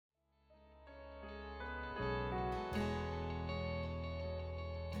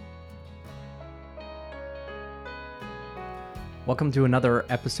Welcome to another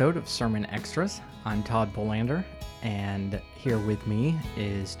episode of Sermon Extras. I'm Todd Bolander, and here with me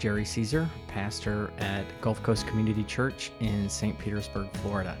is Jerry Caesar, pastor at Gulf Coast Community Church in St. Petersburg,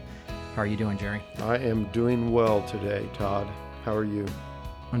 Florida. How are you doing, Jerry? I am doing well today, Todd. How are you?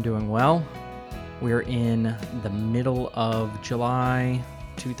 I'm doing well. We're in the middle of July,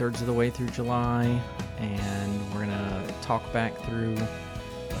 2/3 of the way through July, and we're going to talk back through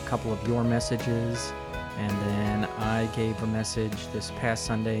a couple of your messages. And then I gave a message this past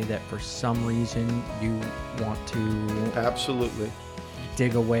Sunday that for some reason you want to Absolutely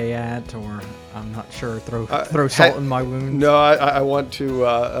dig away at, or I'm not sure, throw salt in my wounds. No, I want to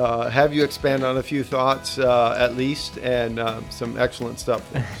have you expand on a few thoughts at least, and some excellent stuff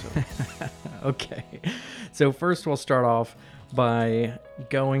there. So. Okay. So first we'll start off by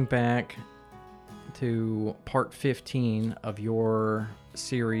going back to part 15 of your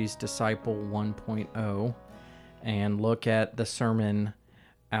series Disciple 1.0 and look at the sermon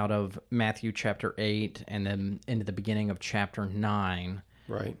out of Matthew chapter 8 and then into the beginning of chapter 9.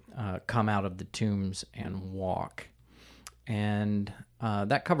 Right. Come out of the tombs and walk. And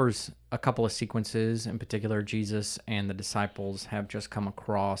that covers a couple of sequences. In particular, Jesus and the disciples have just come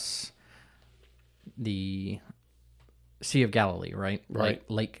across the Sea of Galilee, right? Right.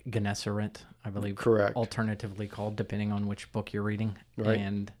 Lake Gennesaret, I believe. Correct. Alternatively called, depending on which book you're reading. Right.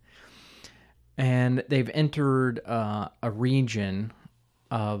 And they've entered a region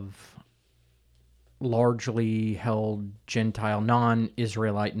of largely held Gentile,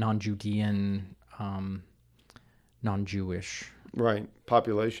 non-Israelite, non-Judean, non-Jewish Right.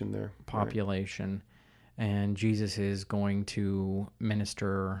 Population there. population. Right. And Jesus is going to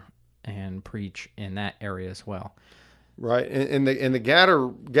minister and preach in that area as well. Right, and the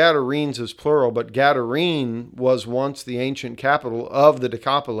Gadarenes is plural, but Gadarene was once the ancient capital of the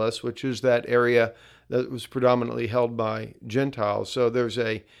Decapolis, which is that area that was predominantly held by Gentiles. So there's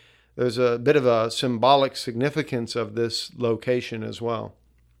a bit of a symbolic significance of this location as well.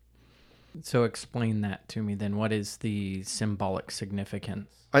 So explain that to me then. What is the symbolic significance?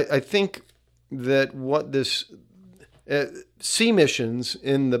 I think that what this... sea missions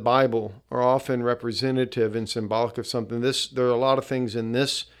in the Bible are often representative and symbolic of something. There are a lot of things in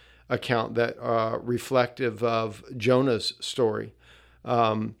this account that are reflective of Jonah's story.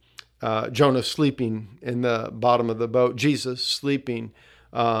 Jonah sleeping in the bottom of the boat, Jesus sleeping.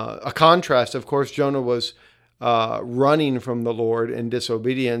 A contrast, of course, Jonah was running from the Lord in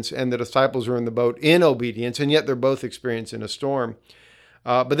disobedience, and the disciples were in the boat in obedience, and yet they're both experiencing a storm.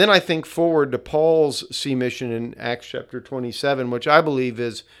 But then I think forward to Paul's sea mission in Acts chapter 27, which I believe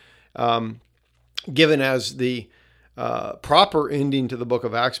is given as the proper ending to the book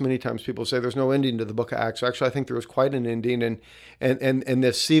of Acts. Many times people say there's no ending to the book of Acts. Actually, I think there was quite an ending, and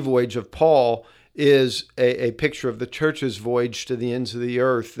this sea voyage of Paul is a picture of the church's voyage to the ends of the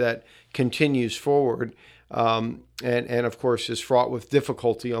earth that continues forward, and of course is fraught with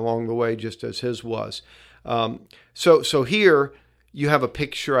difficulty along the way, just as his was. So here, you have a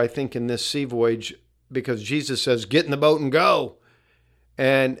picture, I think, in this sea voyage, because Jesus says, get in the boat and go.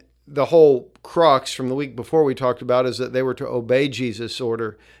 And the whole crux from the week before we talked about is that they were to obey Jesus'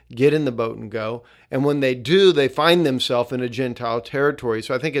 order, get in the boat and go. And when they do, they find themselves in a Gentile territory.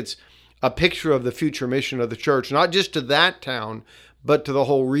 So I think it's a picture of the future mission of the church, not just to that town, but to the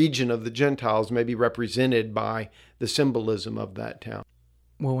whole region of the Gentiles, maybe represented by the symbolism of that town.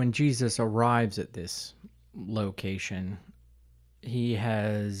 Well, when Jesus arrives at this location, he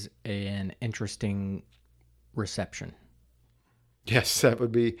has an interesting reception. Yes, that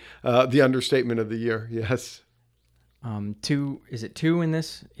would be the understatement of the year. Yes. Is it two in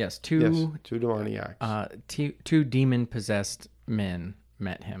this? Yes, two. Yes, two demoniacs. Two demon-possessed men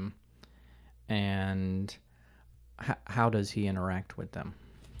met him. And how does he interact with them?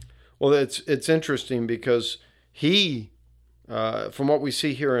 Well, it's interesting because he, from what we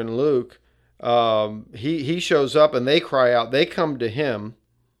see here in Luke, he shows up and they cry out. They come to him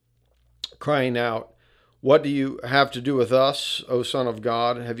crying out, "What do you have to do with us, O Son of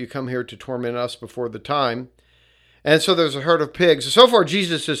God? Have you come here to torment us before the time?" And so there's a herd of pigs. So far,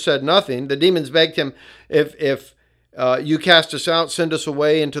 Jesus has said nothing. The demons begged him, if you cast us out, send us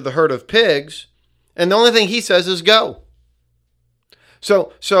away into the herd of pigs. And the only thing he says is go.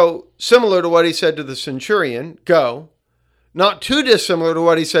 So similar to what he said to the centurion, go. Not too dissimilar to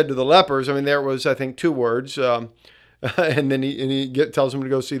what he said to the lepers. I mean, there was, I think, two words. And then he tells them to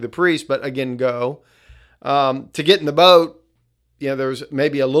go see the priest, but again, go. To get in the boat, there's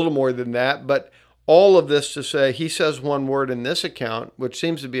maybe a little more than that. But all of this to say, he says one word in this account, which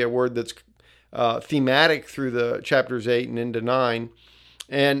seems to be a word that's thematic through the chapters 8 and into 9.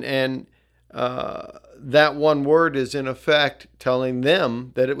 And that one word is in effect telling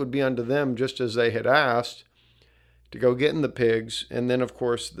them that it would be unto them just as they had asked to go get in the pigs. And then, of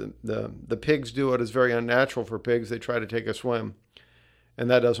course, the pigs do what is very unnatural for pigs. They try to take a swim, and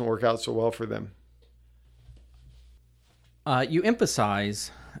that doesn't work out so well for them. You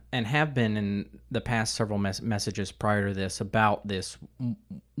emphasize, and have been in the past several messages prior to this, about this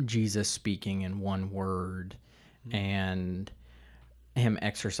Jesus speaking in one word and him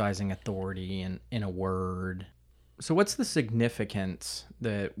exercising authority in a word. So what's the significance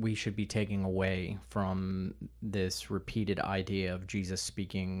that we should be taking away from this repeated idea of Jesus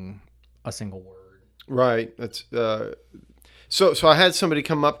speaking a single word? Right. That's so I had somebody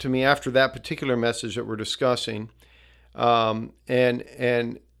come up to me after that particular message that we're discussing,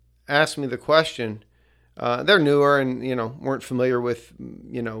 and ask me the question. They're newer and weren't familiar with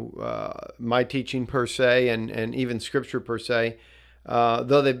my teaching per se and even Scripture per se,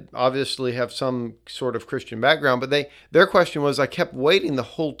 though they obviously have some sort of Christian background. But their question was, I kept waiting the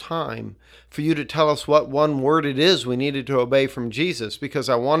whole time for you to tell us what one word it is we needed to obey from Jesus, because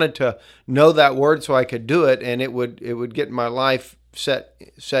I wanted to know that word so I could do it, and it would get my life set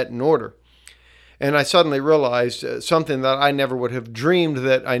in order. And I suddenly realized something that I never would have dreamed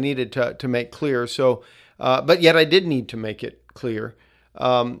that I needed to make clear. So, but yet I did need to make it clear,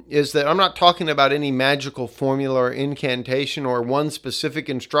 is that I'm not talking about any magical formula or incantation or one specific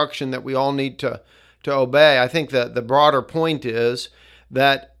instruction that we all need to obey. I think that the broader point is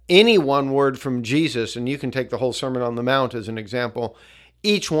that any one word from Jesus, and you can take the whole Sermon on the Mount as an example,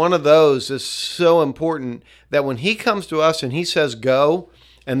 each one of those is so important that when he comes to us and he says go,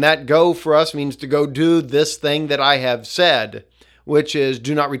 and that go for us means to go do this thing that I have said, which is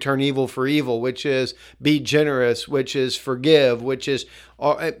do not return evil for evil, which is be generous, which is forgive, which is,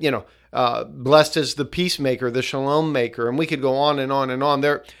 blessed is the peacemaker, the shalom maker. And we could go on and on and on.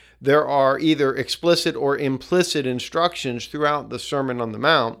 There are either explicit or implicit instructions throughout the Sermon on the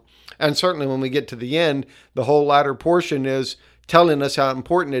Mount. And certainly when we get to the end, the whole latter portion is telling us how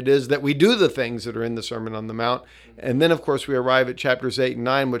important it is that we do the things that are in the Sermon on the Mount. And then, of course, we arrive at chapters 8 and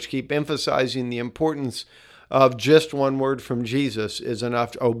 9, which keep emphasizing the importance of just one word from Jesus is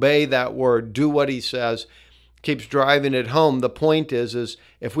enough to obey that word, do what he says, keeps driving it home. The point is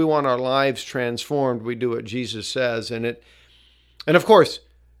if we want our lives transformed, we do what Jesus says. And of course,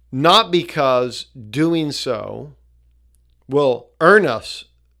 not because doing so will earn us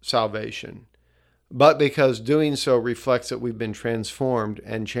salvation, but because doing so reflects that we've been transformed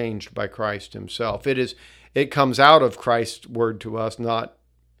and changed by Christ himself. It comes out of Christ's word to us, not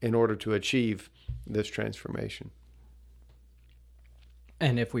in order to achieve this transformation.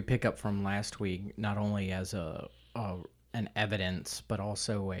 And if we pick up from last week, not only as an evidence, but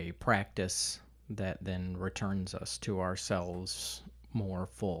also a practice that then returns us to ourselves more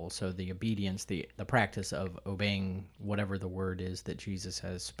full. So the obedience, the practice of obeying whatever the word is that Jesus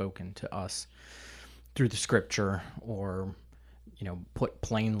has spoken to us through the Scripture, or put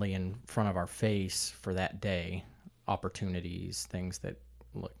plainly in front of our face for that day, opportunities, things that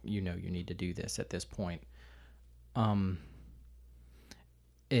look, you need to do this at this point.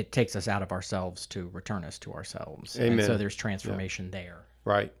 It takes us out of ourselves to return us to ourselves. Amen. And so there's transformation there.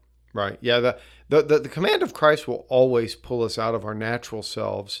 Right. Yeah, the command of Christ will always pull us out of our natural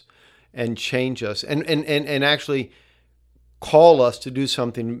selves and change us and actually call us to do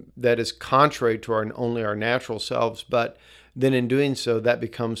something that is contrary to only our natural selves. But then in doing so, that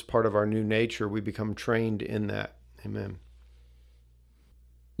becomes part of our new nature. We become trained in that. Amen.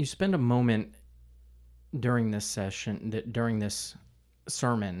 You spend a moment during this session, during this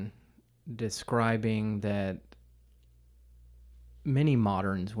sermon, describing that many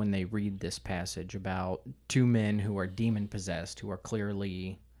moderns, when they read this passage about two men who are demon-possessed, who are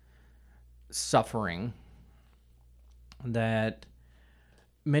clearly suffering, that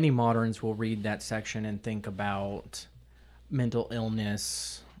many moderns will read that section and think about mental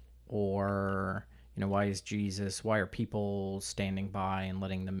illness, or why are people standing by and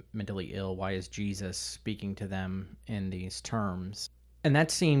letting them mentally ill? Why is Jesus speaking to them in these terms? And that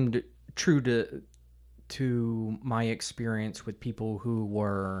seemed true to my experience with people who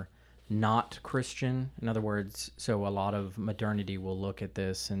were not Christian. In other words, so a lot of modernity will look at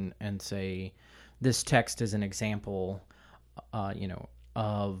this and say, this text is an example,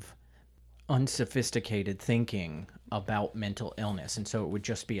 of unsophisticated thinking about mental illness, and so it would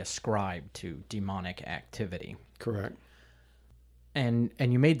just be ascribed to demonic activity. Correct. And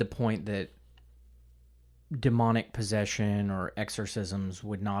you made the point that demonic possession or exorcisms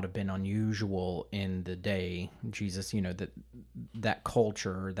would not have been unusual in the day. Jesus, that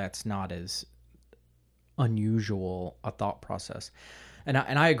culture, that's not as unusual a thought process. And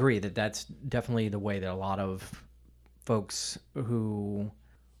I agree that that's definitely the way that a lot of folks who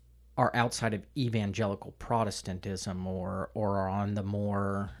are outside of evangelical Protestantism or are on the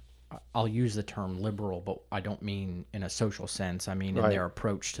more, I'll use the term liberal, but I don't mean in a social sense. I mean in their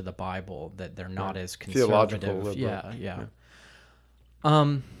approach to the Bible, that they're not as conservative. Theological liberal. Yeah.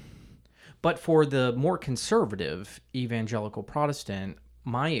 But for the more conservative evangelical Protestant,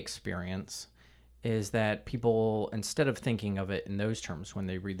 my experience is that people, instead of thinking of it in those terms when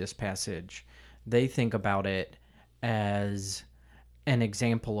they read this passage, they think about it as an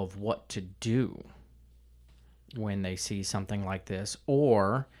example of what to do when they see something like this,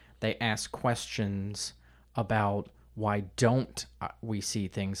 or they ask questions about why don't we see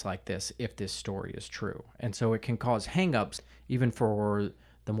things like this if this story is true. And so it can cause hangups even for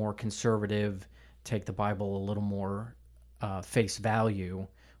the more conservative, take the Bible a little more face value.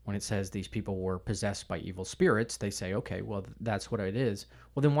 When it says these people were possessed by evil spirits, they say, okay, well, that's what it is.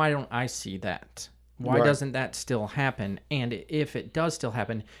 Well, then why don't I see that? Why doesn't that still happen? And if it does still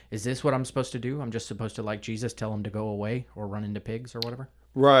happen, is this what I'm supposed to do? I'm just supposed to, like Jesus, tell him to go away or run into pigs or whatever?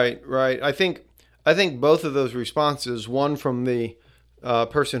 Right. I think both of those responses, one from the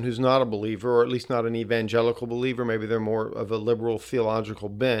person who's not a believer, or at least not an evangelical believer, maybe they're more of a liberal theological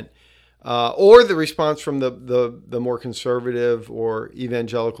bent, or the response from the more conservative or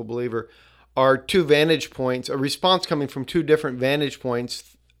evangelical believer, are two vantage points, a response coming from two different vantage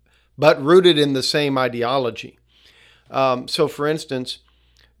points, but rooted in the same ideology. So, for instance,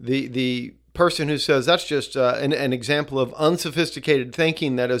 the person who says that's just an example of unsophisticated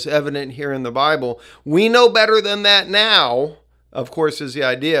thinking that is evident here in the Bible, we know better than that now, of course, is the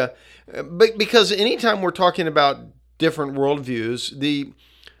idea. But because anytime we're talking about different worldviews, the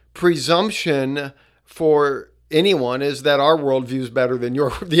presumption for anyone is that our worldview is better than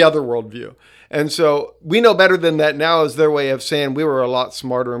the other worldview. And so we know better than that now is their way of saying we were a lot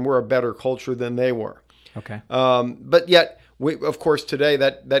smarter and we're a better culture than they were. Okay. But yet, of course, today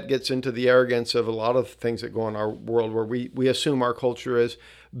that gets into the arrogance of a lot of things that go in our world where we assume our culture is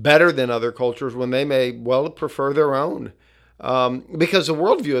better than other cultures when they may well prefer their own. Because the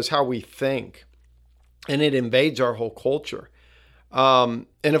worldview is how we think, and it invades our whole culture.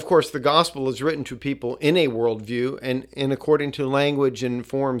 And of course, the gospel is written to people in a worldview and according to language and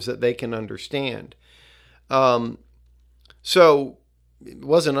forms that they can understand. So it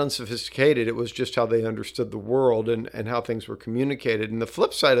wasn't unsophisticated. It was just how they understood the world and how things were communicated. And the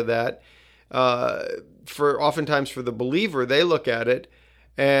flip side of that, oftentimes for the believer, they look at it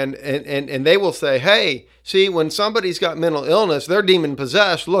and they will say, hey, see, when somebody's got mental illness, they're demon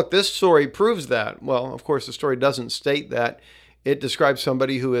possessed. Look, this story proves that. Well, of course, the story doesn't state that. It describes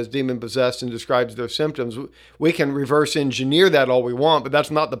somebody who is demon possessed and describes their symptoms. We can reverse engineer that all we want, but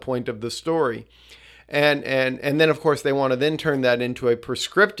that's not the point of the story. And then, of course, they want to then turn that into a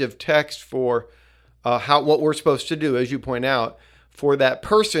prescriptive text for what we're supposed to do, as you point out, for that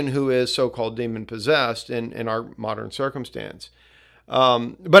person who is so-called demon possessed in our modern circumstance.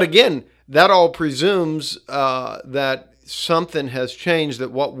 But again, that all presumes that something has changed,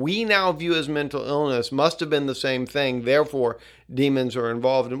 that what we now view as mental illness must have been the same thing, therefore demons are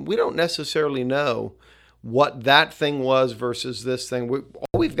involved. And we don't necessarily know what that thing was versus this thing. All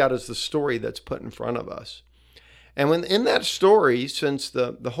we've got is the story that's put in front of us. And when in that story, since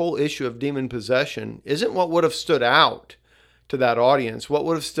the whole issue of demon possession isn't what would have stood out to that audience, what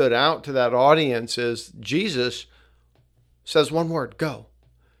would have stood out to that audience is Jesus says one word, go.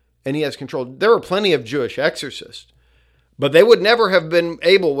 And he has control. There are plenty of Jewish exorcists, but they would never have been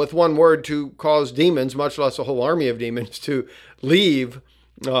able with one word to cause demons, much less a whole army of demons, to leave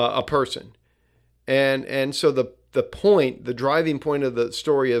a person. And so the driving point of the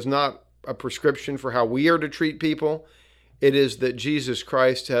story is not a prescription for how we are to treat people. It is that Jesus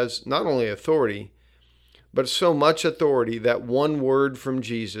Christ has not only authority, but so much authority that one word from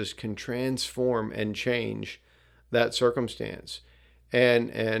Jesus can transform and change that circumstance.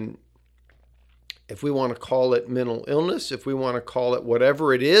 And if we want to call it mental illness, if we want to call it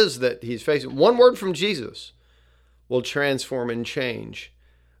whatever it is that he's facing, one word from Jesus will transform and change.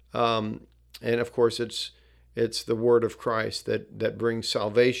 And of course, it's the word of Christ that brings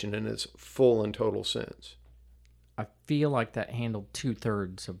salvation in its full and total sense. I feel like that handled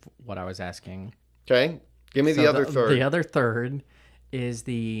 2/3 of what I was asking. Okay, give me the other third. The other third is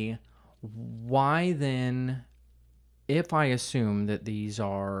why then, if I assume that these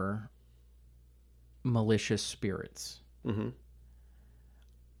are malicious spirits, mm-hmm.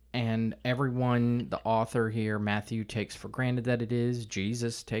 and everyone, the author here, Matthew, takes for granted that it is,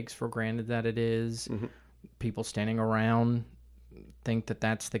 Jesus takes for granted that it is, mm-hmm. people standing around think that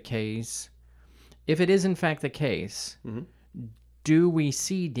that's the case. If it is in fact the case, mm-hmm. do we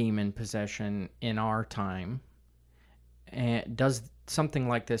see demon possession in our time? And does something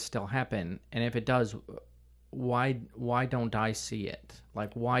like this still happen? And if it does, why don't I see it?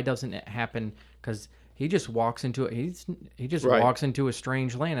 Like, why doesn't it happen? Because he just walks into it. He just Right. walks into a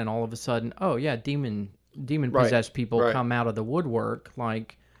strange land, and all of a sudden, oh yeah, demon Right. possessed people Right. come out of the woodwork.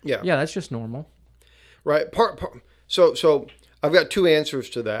 Like, Yeah. that's just normal. Right. So I've got two answers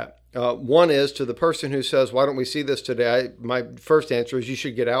to that. One is to the person who says, "Why don't we see this today?" My first answer is you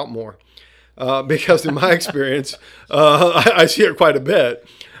should get out more, because in my experience, I see it quite a bit.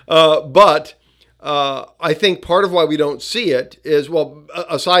 But I think part of why we don't see it is, well,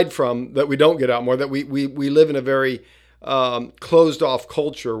 aside from that we don't get out more, that we live in a very closed off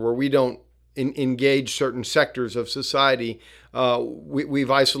culture where we don't engage certain sectors of society.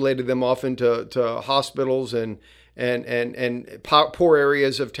 We've isolated them off into hospitals and poor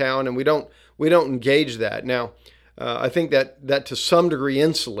areas of town, and we don't engage that. Now, I think that to some degree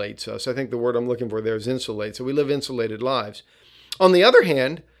insulates us. I think the word I'm looking for there is insulate. So we live insulated lives. On the other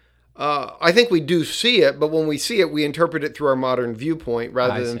hand, I think we do see it, but when we see it, we interpret it through our modern viewpoint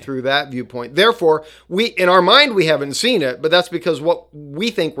rather than through that viewpoint. Therefore, in our mind, we haven't seen it, but that's because what we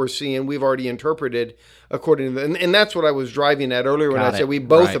think we're seeing, we've already interpreted according to and that's what I was driving at earlier when I said we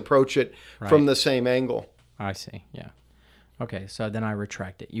both approach it from the same angle. I see. Yeah. Okay, so then I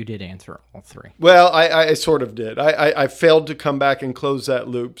retract it. You did answer all three. Well, I sort of did. I failed to come back and close that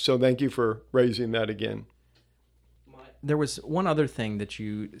loop, so thank you for raising that again. There was one other thing that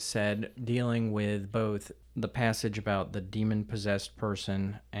you said dealing with both the passage about the demon-possessed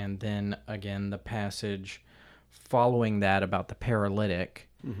person and then, again, the passage following that about the paralytic,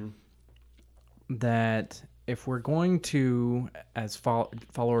 that if we're going to, as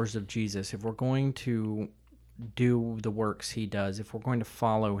followers of Jesus, if we're going to do the works he does, if we're going to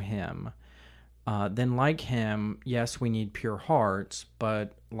follow him, then like him, yes, we need pure hearts,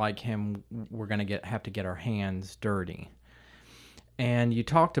 but like him, we're going to have to get our hands dirty. And you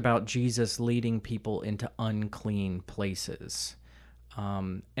talked about Jesus leading people into unclean places.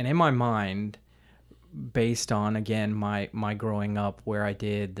 And in my mind, based on, again, my growing up where I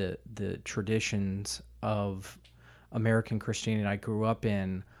did the traditions of American Christianity I grew up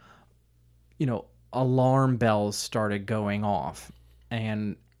in, alarm bells started going off.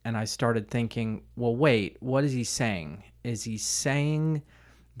 And I started thinking, well, wait, what is he saying? Is he saying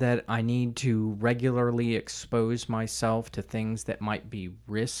that I need to regularly expose myself to things that might be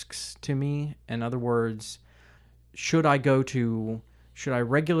risks to me? In other words, should I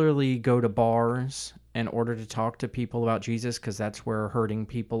regularly go to bars in order to talk to people about Jesus because that's where hurting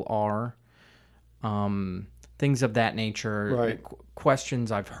people are? Things of that nature. Right.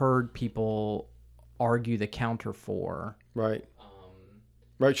 Questions I've heard people argue the counter for. Right.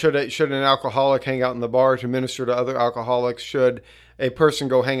 Right. Should an alcoholic hang out in the bar to minister to other alcoholics? Should a person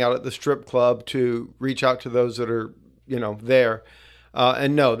go hang out at the strip club to reach out to those that are, there?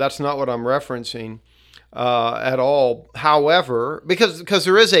 And no, that's not what I'm referencing at all. However, because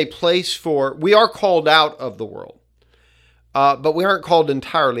there is a place we are called out of the world, but we aren't called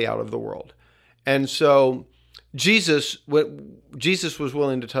entirely out of the world. And so Jesus was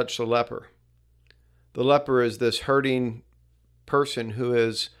willing to touch the leper. The leper is this hurting person who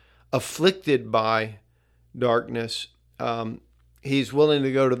is afflicted by darkness. He's willing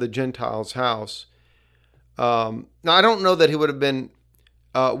to go to the Gentile's house. Now, I don't know that he would have been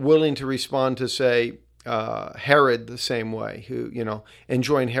willing to respond to, say, Herod the same way, who,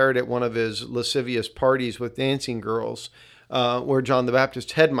 enjoying Herod at one of his lascivious parties with dancing girls, where John the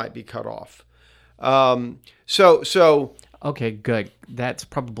Baptist's head might be cut off. Okay, good. That's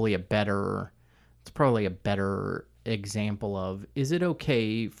probably a better example of, is it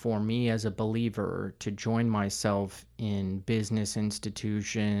okay for me as a believer to join myself in business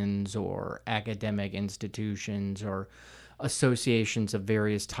institutions or academic institutions or associations of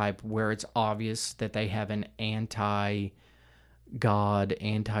various type where it's obvious that they have an anti-God,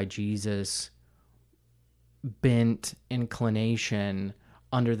 anti-Jesus bent inclination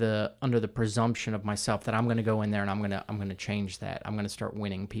under the presumption of myself that I'm going to go in there and I'm going to change that. I'm going to start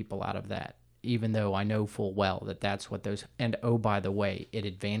winning people out of that, even though I know full well that that's what those, and oh, by the way, it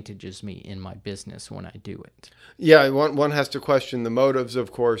advantages me in my business when I do it. Yeah, one has to question the motives,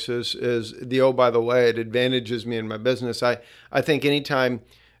 of course, is the, oh, by the way, it advantages me in my business. I think anytime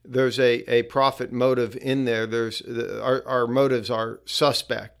there's a profit motive in there, our motives are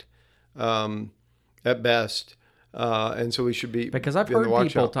suspect at best. And so we should be, because I've heard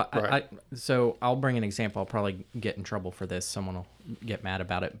people talk. Right. So I'll bring an example. I'll probably get in trouble for this. Someone will get mad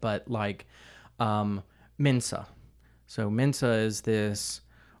about it. But like Mensa. So Mensa is this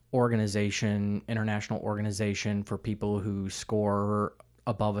international organization for people who score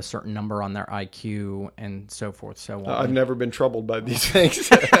above a certain number on their IQ and so forth, so on. I've never been troubled by these things.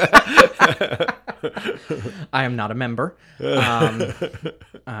 I am not a member.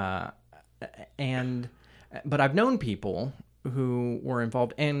 But I've known people who were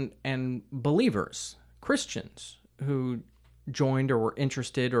involved and believers, Christians, who joined or were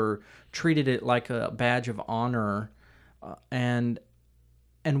interested or treated it like a badge of honor, and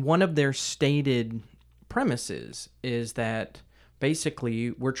one of their stated premises is that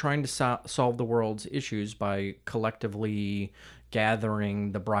basically we're trying to solve the world's issues by collectively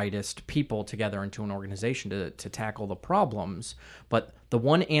gathering the brightest people together into an organization to tackle the problems. But the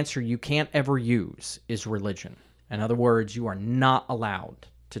one answer you can't ever use is religion. In other words, you are not allowed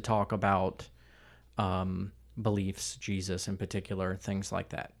to talk about beliefs, Jesus in particular, things like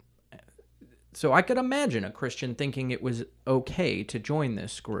that. So I could imagine a Christian thinking it was okay to join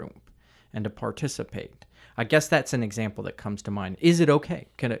this group and to participate. I guess that's an example that comes to mind. Is it okay?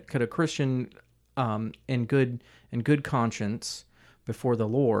 Could a Christian in good conscience before the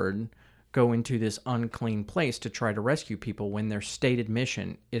Lord go into this unclean place to try to rescue people when their stated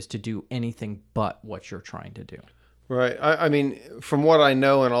mission is to do anything but what you're trying to do? Right. I mean, from what I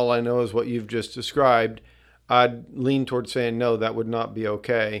know, and all I know is what you've just described, I'd lean towards saying no, that would not be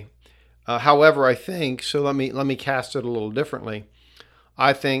okay. However, I think, so let me cast it a little differently.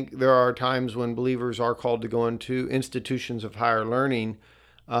 I think there are times when believers are called to go into institutions of higher learning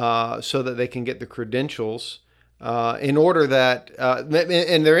so that they can get the credentials in order that,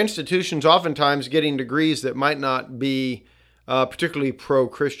 and their institutions oftentimes getting degrees that might not be particularly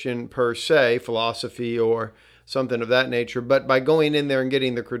pro-Christian per se, philosophy or something of that nature, but by going in there and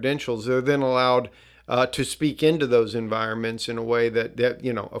getting the credentials, they're then allowed to speak into those environments in a way that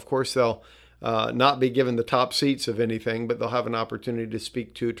of course they'll not be given the top seats of anything, but they'll have an opportunity to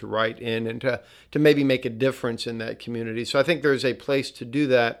speak to write in, and to maybe make a difference in that community. So I think there's a place to do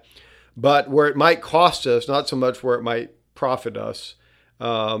that, but where it might cost us, not so much where it might profit us.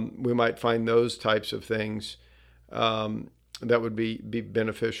 We might find those types of things that would be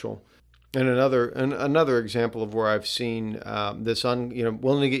beneficial. And another example of where I've seen this,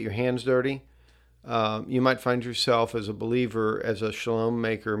 willing to get your hands dirty. You might find yourself as a believer, as a shalom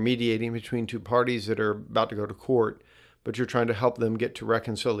maker, mediating between two parties that are about to go to court, but you're trying to help them get to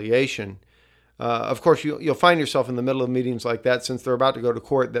reconciliation. Of course, you'll find yourself in the middle of meetings like that, since they're about to go to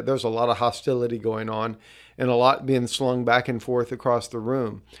court, that there's a lot of hostility going on and a lot being slung back and forth across the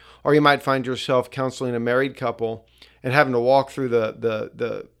room. Or you might find yourself counseling a married couple and having to walk through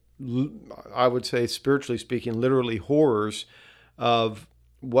the I would say, spiritually speaking, literally horrors of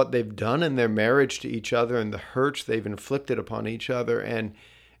what they've done in their marriage to each other and the hurts they've inflicted upon each other. And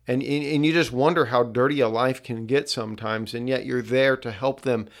you just wonder how dirty a life can get sometimes, and yet you're there to help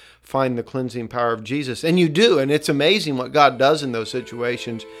them find the cleansing power of Jesus. And you do, and it's amazing what God does in those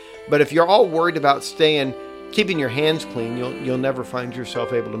situations. But if you're all worried about keeping your hands clean, you'll never find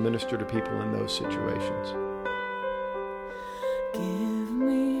yourself able to minister to people in those situations. Give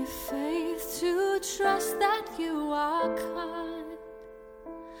me faith to trust that you are kind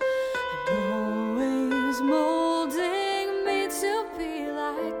and always molding me to be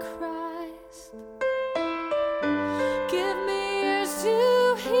like Christ. Give me ears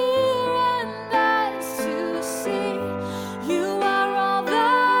to hear and eyes to see. You are all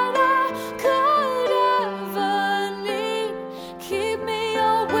that I could ever need. Keep me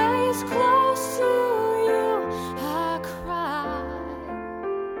always close to you, I cry.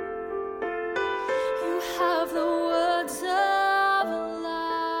 You have the words of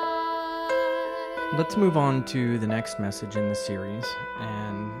life. Let's move on to the next message in the series,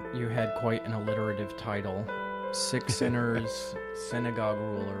 and you had quite an alliterative title: Sick Sinners, Synagogue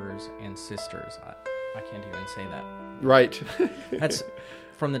Rulers, and Sisters. I can't even say that. Right. That's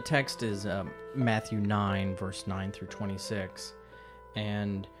from the text is Matthew 9, verse 9 through 26.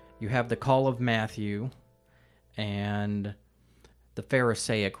 And you have the call of Matthew and the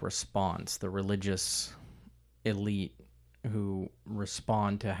Pharisaic response, the religious elite who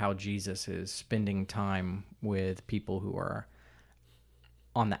respond to how Jesus is spending time with people who are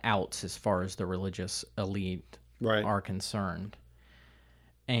on the outs as far as the religious elite Right. are concerned.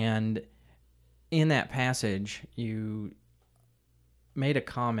 And in that passage, you made a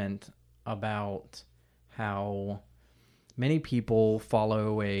comment about how many people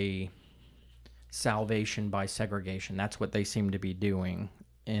follow a salvation by segregation. That's what they seem to be doing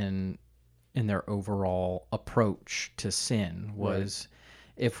in their overall approach to sin, was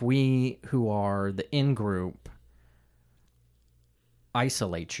if we who are the in-group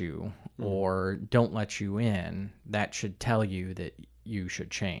isolate you or don't let you in, that should tell you that you should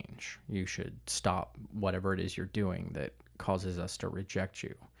change. You should stop whatever it is you're doing that causes us to reject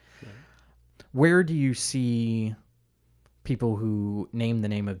you. Right. Where do you see people who name the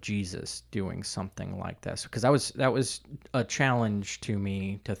name of Jesus doing something like this? Because that was a challenge to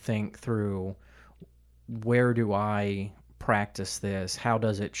me to think through, where do I practice this? How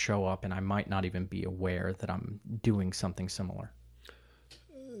does it show up? And I might not even be aware that I'm doing something similar.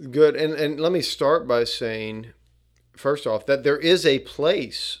 Good. And let me start by saying, first off, that there is a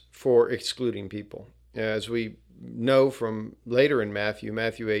place for excluding people, as we know from later in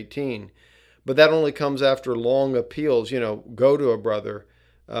Matthew 18. But that only comes after long appeals. Go to a brother,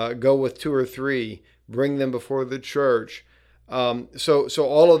 go with 2 or 3, bring them before the church. So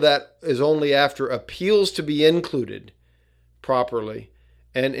all of that is only after appeals to be included properly,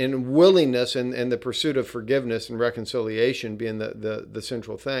 and in willingness and the pursuit of forgiveness and reconciliation being the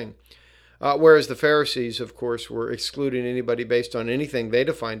central thing. Whereas the Pharisees, of course, were excluding anybody based on anything they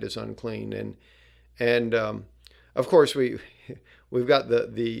defined as unclean, and of course we've got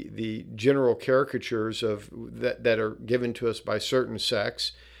the general caricatures of that are given to us by certain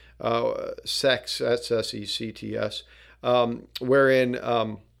sects, sects, that's S-E-C-T-S,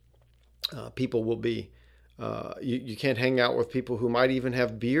 wherein people will be, you can't hang out with people who might even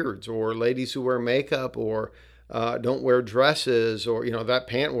have beards, or ladies who wear makeup, or don't wear dresses, or that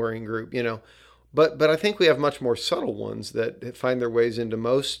pant wearing group. But I think we have much more subtle ones that find their ways into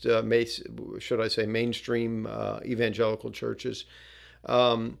most, should I say, mainstream evangelical churches.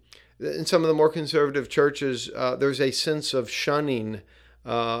 In some of the more conservative churches, there's a sense of shunning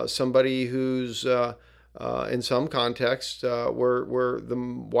somebody who's, in some contexts, where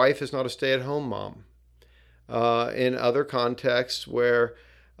the wife is not a stay-at-home mom. In other contexts where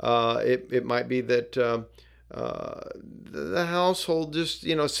it might be that the household just,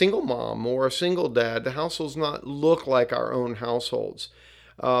 single mom or a single dad, the households not look like our own households.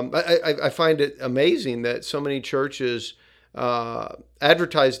 I find it amazing that so many churches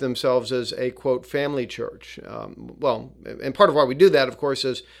advertise themselves as a, quote, family church. And part of why we do that, of course,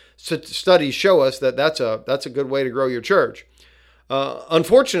 is studies show us that that's a good way to grow your church.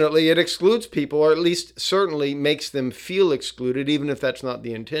 Unfortunately, it excludes people, or at least certainly makes them feel excluded, even if that's not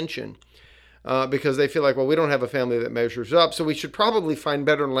the intention. Because they feel like, well, we don't have a family that measures up, so we should probably find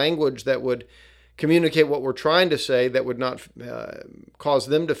better language that would communicate what we're trying to say, that would not cause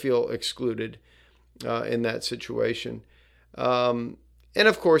them to feel excluded in that situation. And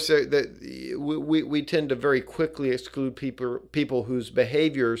of course, we tend to very quickly exclude people whose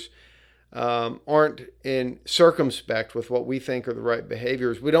behaviors aren't in circumspect with what we think are the right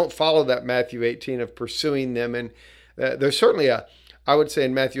behaviors. We don't follow that Matthew 18 of pursuing them. And there's certainly I would say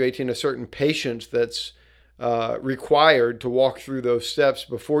in Matthew 18, a certain patience that's required to walk through those steps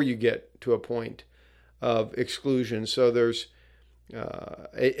before you get to a point of exclusion. So there's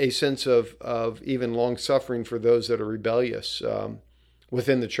a sense of even long suffering for those that are rebellious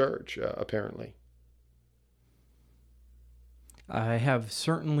within the church, apparently. I have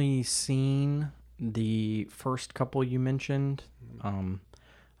certainly seen the first couple you mentioned,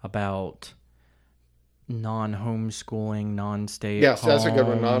 about non-homeschooling, non-stay-at-home. Yes, that's a good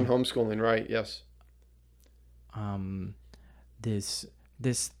one. Non-homeschooling, right? Yes.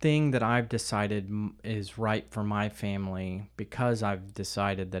 This thing that I've decided is right for my family, because I've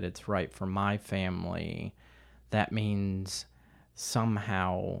decided that it's right for my family, that means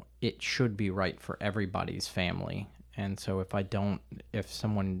somehow it should be right for everybody's family. And so if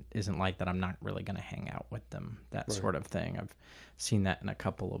someone isn't like that, I'm not really going to hang out with them, that right. Sort of thing. I've seen that in a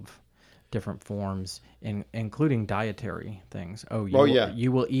couple of different forms, including dietary things.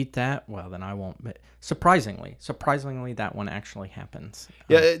 You will eat that? Well, then I won't. But surprisingly, that one actually happens.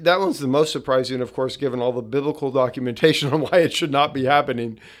 Yeah, that one's the most surprising, of course, given all the biblical documentation on why it should not be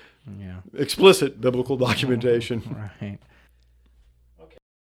happening. Yeah. Explicit biblical documentation. Right.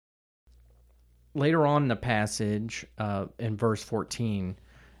 Later on in the passage, in verse 14,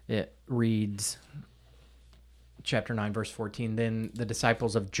 it reads, chapter 9, verse 14, "Then the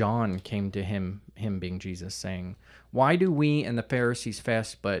disciples of John came to him being Jesus, saying, 'Why do we and the Pharisees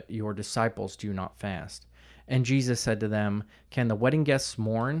fast, but your disciples do not fast?' And Jesus said to them, 'Can the wedding guests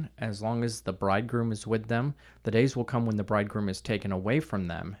mourn as long as the bridegroom is with them? The days will come when the bridegroom is taken away from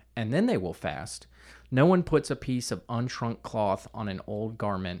them, and then they will fast. No one puts a piece of unshrunk cloth on an old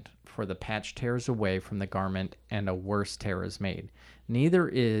garment, for the patch tears away from the garment, and a worse tear is made. Neither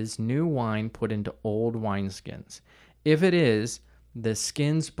is new wine put into old wineskins. If it is, the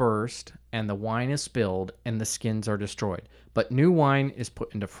skins burst, and the wine is spilled, and the skins are destroyed. But new wine is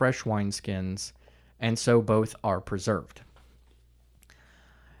put into fresh wineskins, and so both are preserved.'"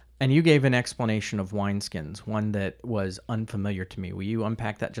 And you gave an explanation of wineskins, one that was unfamiliar to me. Will you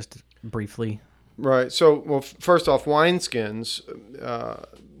unpack that just briefly? Right. So, well, first off, wineskins,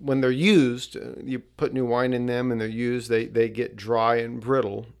 when they're used, you put new wine in them and they're used, they get dry and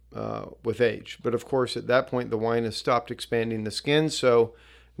brittle with age. But of course, at that point, the wine has stopped expanding the skin, so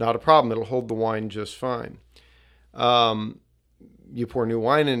not a problem. It'll hold the wine just fine. You pour new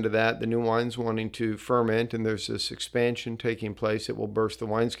wine into that, the new wine's wanting to ferment, and there's this expansion taking place. It will burst the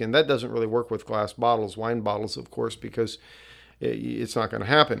wineskin. That doesn't really work with glass bottles, wine bottles, of course, because it's not going to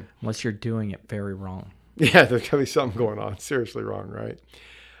happen. Unless you're doing it very wrong. Yeah, there's going to be something going on. Seriously wrong, right?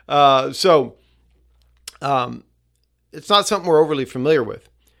 It's not something we're overly familiar with.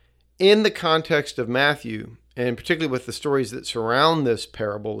 In the context of Matthew, and particularly with the stories that surround this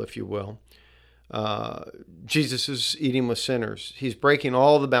parable, if you will, Jesus is eating with sinners. He's breaking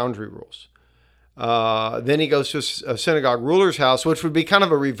all the boundary rules. Then he goes to a synagogue ruler's house, which would be kind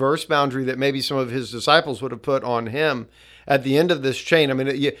of a reverse boundary that maybe some of his disciples would have put on him at the end of this chain. I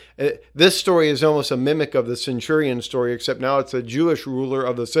mean, this story is almost a mimic of the centurion story, except now it's a Jewish ruler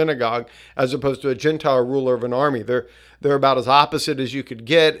of the synagogue as opposed to a Gentile ruler of an army. They're about as opposite as you could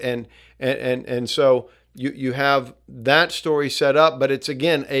get, and so you have that story set up, but it's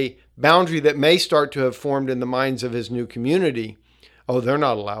again a boundary that may start to have formed in the minds of his new community. Oh, they're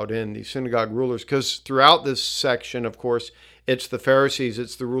not allowed in, these synagogue rulers, because throughout this section, of course, it's the Pharisees,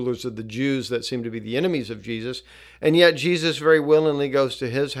 it's the rulers of the Jews that seem to be the enemies of Jesus. And yet Jesus very willingly goes to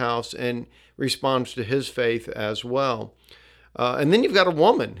his house and responds to his faith as well. And then you've got a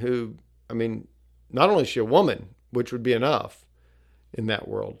woman who, I mean, not only is she a woman, which would be enough in that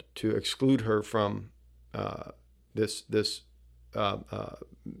world to exclude her from this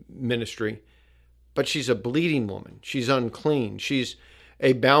ministry, but she's a bleeding woman. She's unclean. She's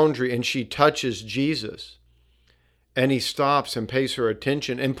a boundary, and she touches Jesus. And he stops and pays her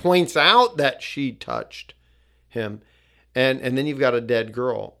attention and points out that she touched him. And then you've got a dead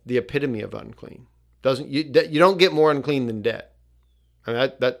girl, the epitome of unclean. You don't get more unclean than dead. I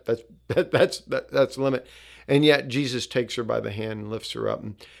mean, that's the limit. And yet Jesus takes her by the hand and lifts her up.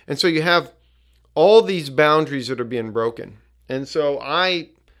 And so you have all these boundaries that are being broken. And so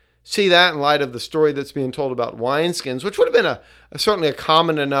I see that in light of the story that's being told about wineskins, which would have been certainly a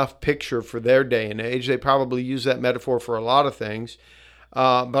common enough picture for their day and age. They probably use that metaphor for a lot of things.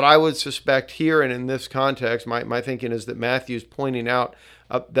 But I would suspect here and in this context, my thinking is that Matthew's pointing out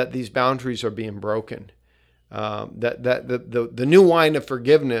that these boundaries are being broken. That the new wine of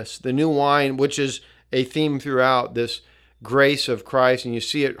forgiveness, the new wine, which is a theme throughout this grace of Christ, and you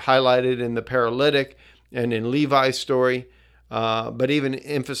see it highlighted in the paralytic and in Levi's story, but even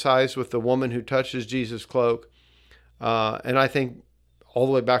emphasized with the woman who touches Jesus' cloak. And I think all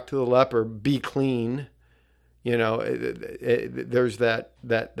the way back to the leper, be clean. You know, there's that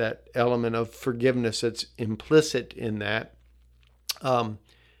element of forgiveness that's implicit in that. So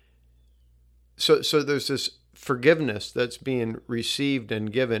there's this forgiveness that's being received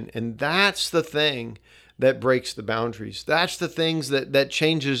and given, and that's the thing that breaks the boundaries. That's the things that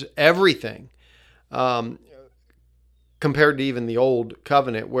changes everything. Compared to even the old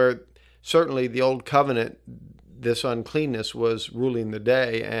covenant, where certainly the old covenant, this uncleanness was ruling the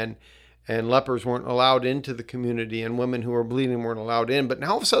day, and lepers weren't allowed into the community, and women who were bleeding weren't allowed in. But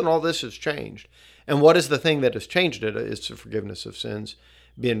now all of a sudden all this has changed. And what is the thing that has changed it? It's the forgiveness of sins,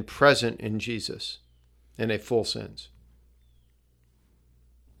 being present in Jesus in a full sense.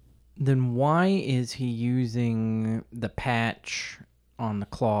 Then why is he using the patch on the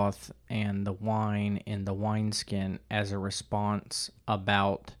cloth and the wine in the wineskin as a response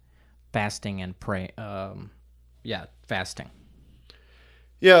about fasting and fasting?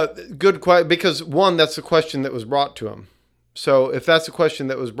 Yeah, good question. Because one, that's the question that was brought to him. So if that's the question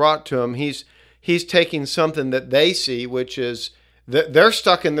that was brought to him, he's taking something that they see, which is that they're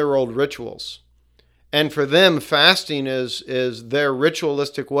stuck in their old rituals. And for them, fasting is their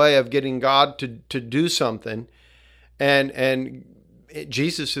ritualistic way of getting God to do something. And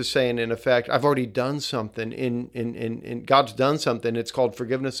Jesus is saying, in effect, I've already done something. In God's done something. It's called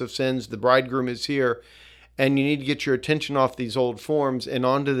forgiveness of sins. The bridegroom is here. And you need to get your attention off these old forms and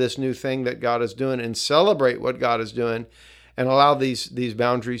onto this new thing that God is doing, and celebrate what God is doing, and allow these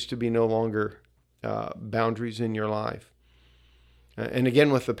boundaries to be no longer boundaries in your life. And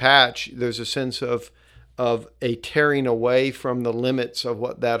again, with the patch, there's a sense of a tearing away from the limits of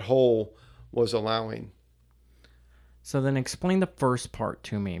what that hole was allowing. So then explain the first part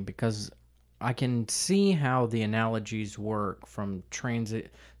to me, because I can see how the analogies work from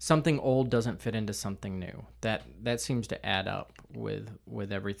transit. Something old doesn't fit into something new. That seems to add up with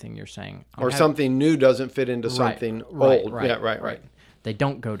everything you're saying. Something new doesn't fit into something old. Right. Yeah, right. they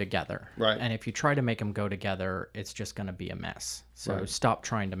don't go together. Right. And if you try to make them go together, it's just going to be a mess. So Right. stop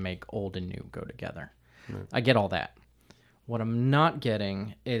trying to make old and new go together. I get all that. What I'm not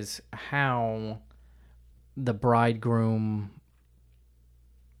getting is how the bridegroom,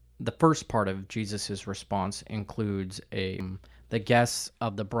 the first part of Jesus' response includes the guests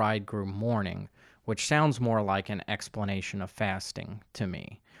of the bridegroom mourning, which sounds more like an explanation of fasting to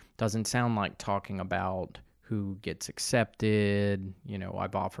me. Doesn't sound like talking about who gets accepted,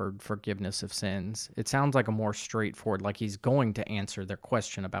 I've offered forgiveness of sins. It sounds like a more straightforward, like he's going to answer their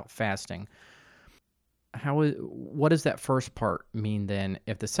question about fasting. What does that first part mean then?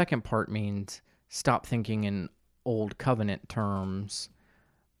 If the second part means stop thinking in old covenant terms,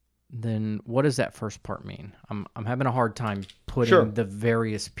 then what does that first part mean? I'm having a hard time putting Sure. the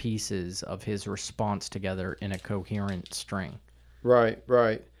various pieces of his response together in a coherent string. Right.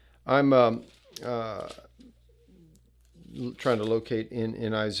 I'm trying to locate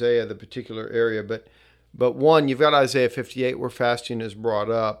in Isaiah the particular area, but one, you've got Isaiah 58 where fasting is brought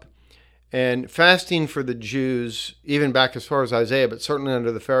up. And fasting for the Jews, even back as far as Isaiah, but certainly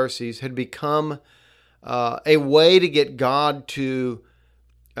under the Pharisees, had become a way to get God to,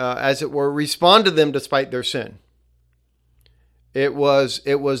 as it were, respond to them despite their sin. It was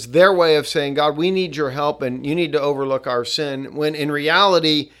their way of saying, God, we need your help and you need to overlook our sin, when in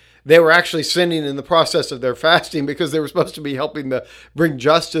reality, they were actually sinning in the process of their fasting, because they were supposed to be helping to bring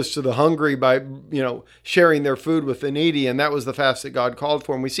justice to the hungry by, sharing their food with the needy. And that was the fast that God called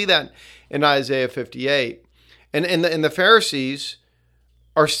for. And we see that in Isaiah 58. And the Pharisees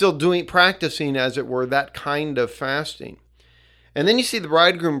are still practicing, as it were, that kind of fasting. And then you see the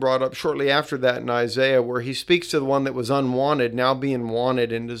bridegroom brought up shortly after that in Isaiah, where he speaks to the one that was unwanted, now being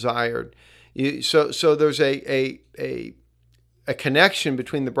wanted and desired. So there's a connection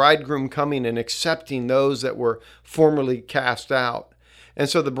between the bridegroom coming and accepting those that were formerly cast out. And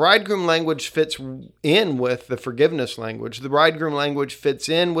so the bridegroom language fits in with the forgiveness language. The bridegroom language fits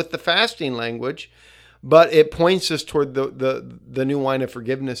in with the fasting language, but it points us toward the new wine of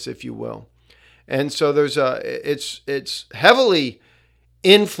forgiveness, if you will. And so it's heavily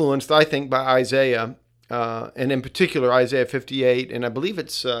influenced, I think, by Isaiah, and in particular Isaiah 58, and I believe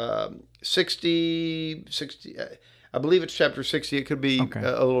it's 60. I believe it's chapter 60. It could be Okay.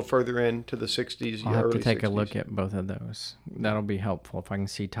 a little further into the 60s. I'll have to early take 60s. a look at both of those. That'll be helpful if I can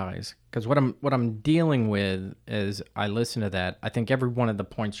see ties. Because what I'm dealing with is, I listen to that. I think every one of the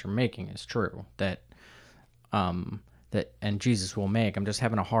points you're making is true, that and Jesus will make. I'm just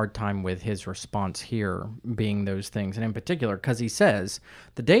having a hard time with his response here being those things, and in particular because he says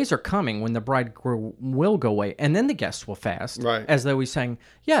the days are coming when the bridegroom will go away, and then the guests will fast. Right. As though he's saying,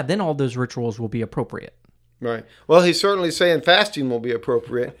 yeah, then all those rituals will be appropriate. Right. Well, he's certainly saying fasting will be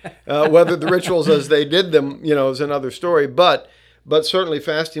appropriate. Whether the rituals as they did them, is another story. But certainly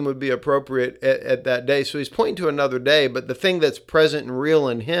fasting would be appropriate at that day. So he's pointing to another day. But the thing that's present and real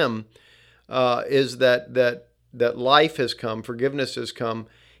in him is that life has come, forgiveness has come.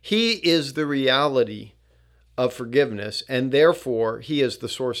 He is the reality of forgiveness, and therefore he is the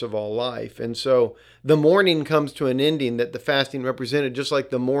source of all life. And so the mourning comes to an ending that the fasting represented, just like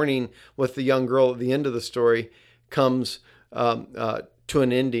the mourning with the young girl at the end of the story comes to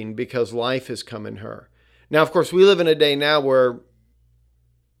an ending because life has come in her. Now, of course, we live in a day now where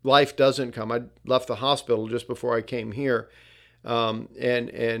life doesn't come. I left the hospital just before I came here,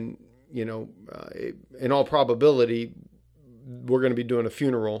 in all probability, we're going to be doing a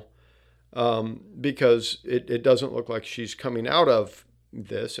funeral because it doesn't look like she's coming out of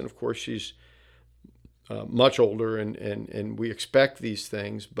this. And of course, she's much older, and we expect these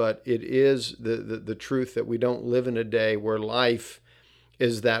things. But it is the truth that we don't live in a day where life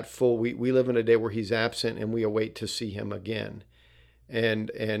is that full. We live in a day where he's absent, and we await to see him again.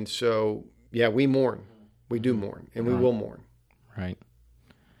 And so, yeah, we mourn. We do mourn, and we will mourn. Right.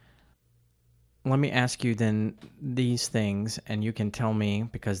 Let me ask you then these things, and you can tell me,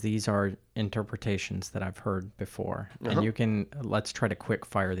 because these are interpretations that I've heard before, and let's try to quick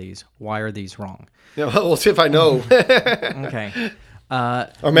fire these. Why are these wrong? Yeah, we'll see if I know. Okay.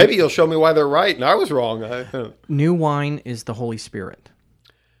 Or maybe you'll show me why they're right and I was wrong. New wine is the Holy Spirit.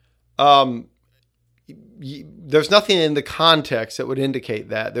 There's nothing in the context that would indicate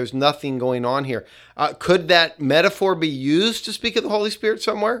that. There's nothing going on here. Could that metaphor be used to speak of the Holy Spirit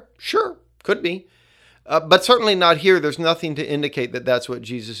somewhere? Sure, could be. But certainly not here. There's nothing to indicate that that's what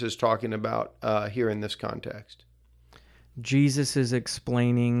Jesus is talking about here in this context. Jesus is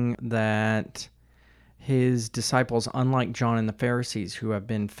explaining that his disciples, unlike John and the Pharisees, who have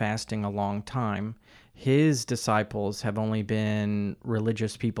been fasting a long time, his disciples have only been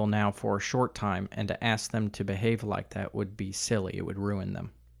religious people now for a short time, and to ask them to behave like that would be silly. It would ruin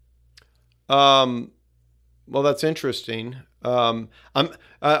them. Well, that's interesting.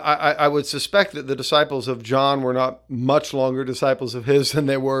 I would suspect that the disciples of John were not much longer disciples of his than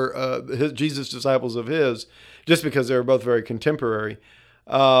they were Jesus' disciples of his, just because they were both very contemporary.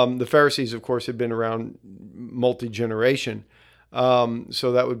 The Pharisees, of course, had been around multi-generation,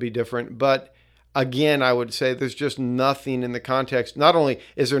 so that would be different. But again, I would say there's just nothing in the context. Not only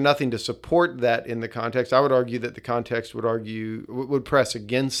is there nothing to support that in the context, I would argue that the context would press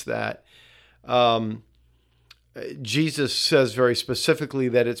against that. Jesus says very specifically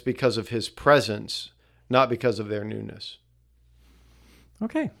that it's because of his presence, not because of their newness.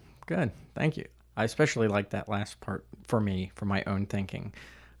 Okay, good. Thank you. I especially like that last part for me, for my own thinking.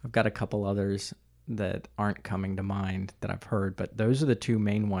 I've got a couple others that aren't coming to mind that I've heard, but those are the two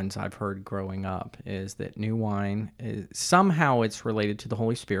main ones I've heard growing up, is that new wine is somehow it's related to the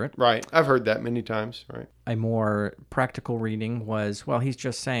Holy Spirit. Right. I've heard that many times. Right. A more practical reading was, well, he's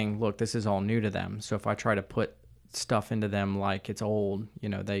just saying, look, this is all new to them. So if I try to put stuff into them like it's old,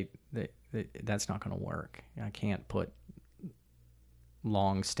 they that's not going to work. I can't put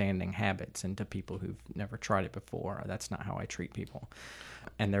long-standing habits into people who've never tried it before. That's not how I treat people.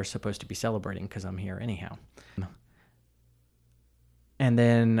 And they're supposed to be celebrating because I'm here anyhow. And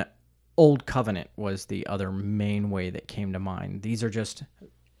then Old Covenant was the other main way that came to mind. These are just,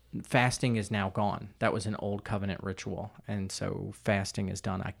 fasting is now gone. That was an Old Covenant ritual. And so fasting is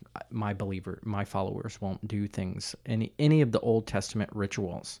done. My followers won't do things. Any of the Old Testament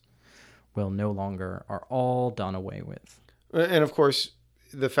rituals are all done away with. And of course,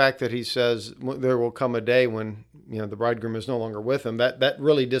 the fact that he says there will come a day when the bridegroom is no longer with him, that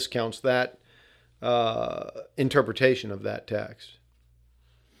really discounts that interpretation of that text.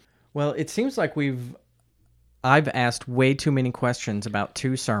 Well, it seems like I've asked way too many questions about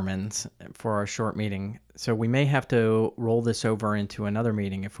 2 sermons for our short meeting, so we may have to roll this over into another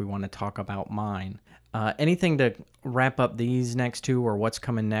meeting if we want to talk about mine. Anything to wrap up these next 2, or what's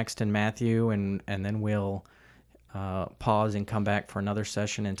coming next in Matthew, and then we'll pause and come back for another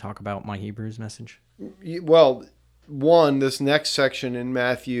session and talk about my Hebrews message? Well, this next section in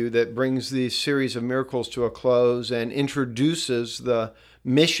Matthew that brings the series of miracles to a close and introduces the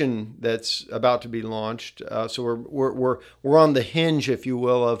mission that's about to be launched. So we're on the hinge, if you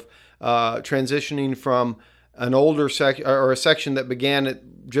will, of transitioning from an older section, or a section that began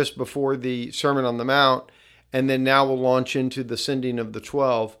just before the Sermon on the Mount, and then now we'll launch into the sending of the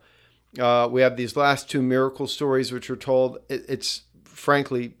 12. We have these last 2 miracle stories which are told. It's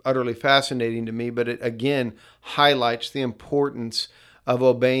frankly utterly fascinating to me, but it again highlights the importance of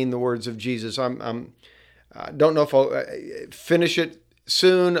obeying the words of Jesus. I don't know if I'll finish it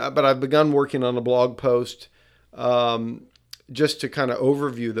soon, but I've begun working on a blog post just to kind of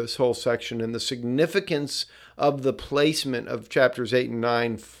overview this whole section and the significance of the placement of chapters 8 and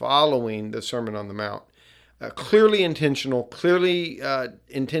 9 following the Sermon on the Mount. Clearly intentional, clearly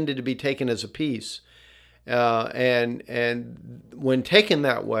intended to be taken as a piece. And when taken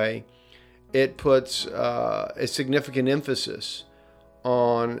that way, it puts a significant emphasis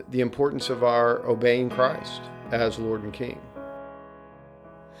on the importance of our obeying Christ as Lord and King.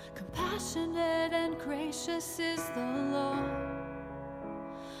 Compassionate and gracious is the Lord.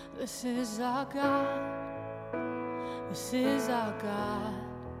 This is our God. This is our God.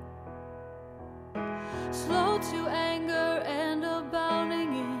 Slow to anger